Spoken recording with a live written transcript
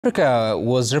Africa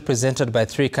was represented by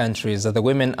 3 countries at the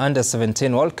Women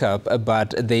Under-17 World Cup,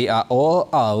 but they are all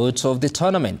out of the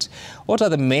tournament. What are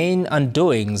the main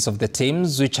undoings of the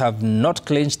teams which have not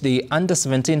clinched the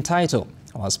Under-17 title?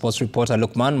 Our sports reporter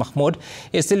Lukman Mahmoud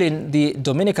is still in the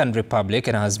Dominican Republic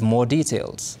and has more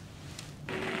details.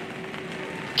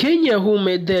 Kenya, who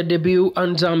made their debut,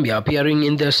 and Zambia, appearing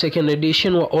in their second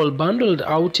edition, were all bundled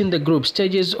out in the group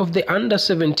stages of the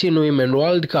Under-17 Women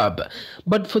World Cup.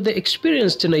 But for the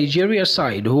experienced Nigeria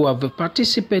side, who have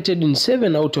participated in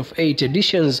 7 out of 8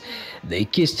 editions, they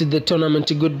kissed the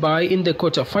tournament goodbye in the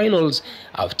quarterfinals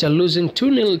after losing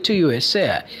 2-0 to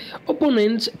USA.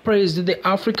 Opponents praised the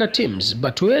Africa teams,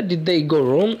 but where did they go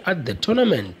wrong at the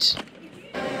tournament?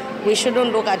 We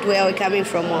shouldn't look at where we're coming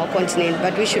from, our continent,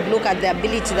 but we should look at the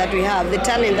ability that we have, the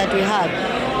talent that we have.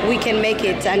 We can make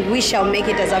it, and we shall make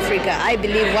it as Africa. I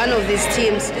believe one of these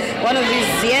teams, one of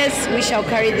these years, we shall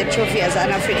carry the trophy as an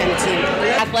African team.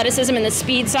 Athleticism and the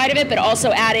speed side of it, but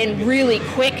also add in really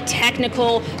quick,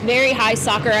 technical, very high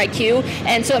soccer IQ,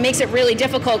 and so it makes it really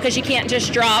difficult because you can't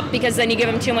just drop, because then you give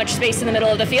them too much space in the middle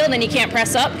of the field, and you can't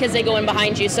press up because they go in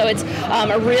behind you. So it's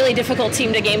a really difficult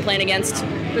team to game plan against.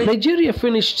 Nigeria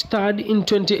finished third in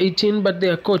 2018, but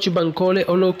their coach Bankole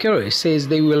Olokere says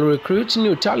they will recruit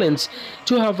new talents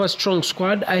to have a strong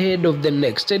squad ahead of the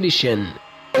next edition.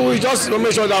 We just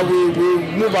make sure that we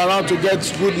move around to get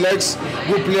good legs,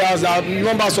 good players. There are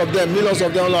numbers of them, millions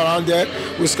of them all around there.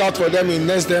 We scout for them,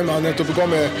 invest them, and then to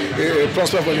become a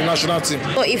prospect for the national team.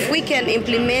 So if we can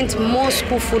implement more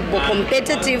school football,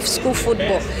 competitive school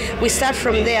football, we start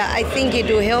from there, I think it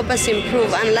will help us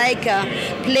improve. Unlike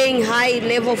playing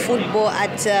high-level football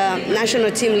at national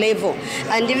team level.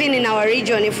 And even in our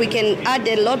region, if we can add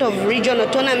a lot of regional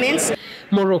tournaments.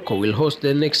 Morocco will host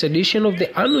the next edition of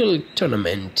the annual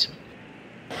tournament.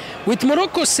 With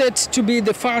Morocco set to be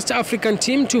the first African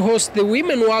team to host the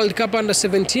Women World Cup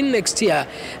Under-17 next year,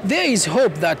 there is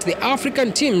hope that the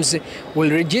African teams will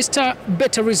register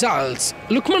better results.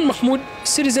 Lukman Mahmoud,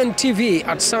 Citizen TV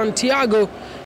at Santiago,